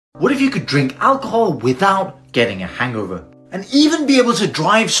What if you could drink alcohol without getting a hangover? And even be able to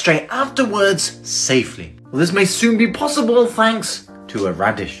drive straight afterwards safely? Well, this may soon be possible thanks to a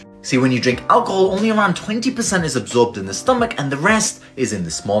radish. See, when you drink alcohol, only around 20% is absorbed in the stomach and the rest is in the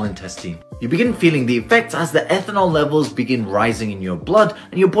small intestine. You begin feeling the effects as the ethanol levels begin rising in your blood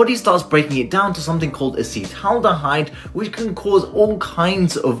and your body starts breaking it down to something called acetaldehyde, which can cause all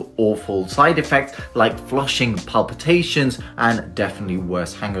kinds of awful side effects like flushing, palpitations, and definitely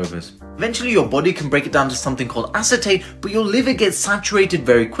worse hangovers. Eventually your body can break it down to something called acetate, but your liver gets saturated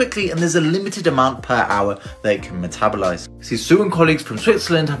very quickly and there's a limited amount per hour that it can metabolize. See, Sue and colleagues from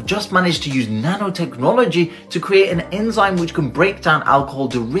Switzerland have just managed to use nanotechnology to create an enzyme which can break down alcohol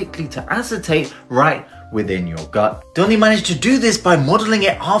directly to acetate right within your gut. They only managed to do this by modeling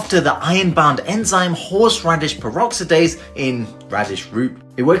it after the iron-bound enzyme horseradish peroxidase in radish root.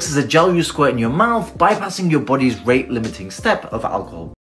 It works as a gel you squirt in your mouth, bypassing your body's rate-limiting step of alcohol.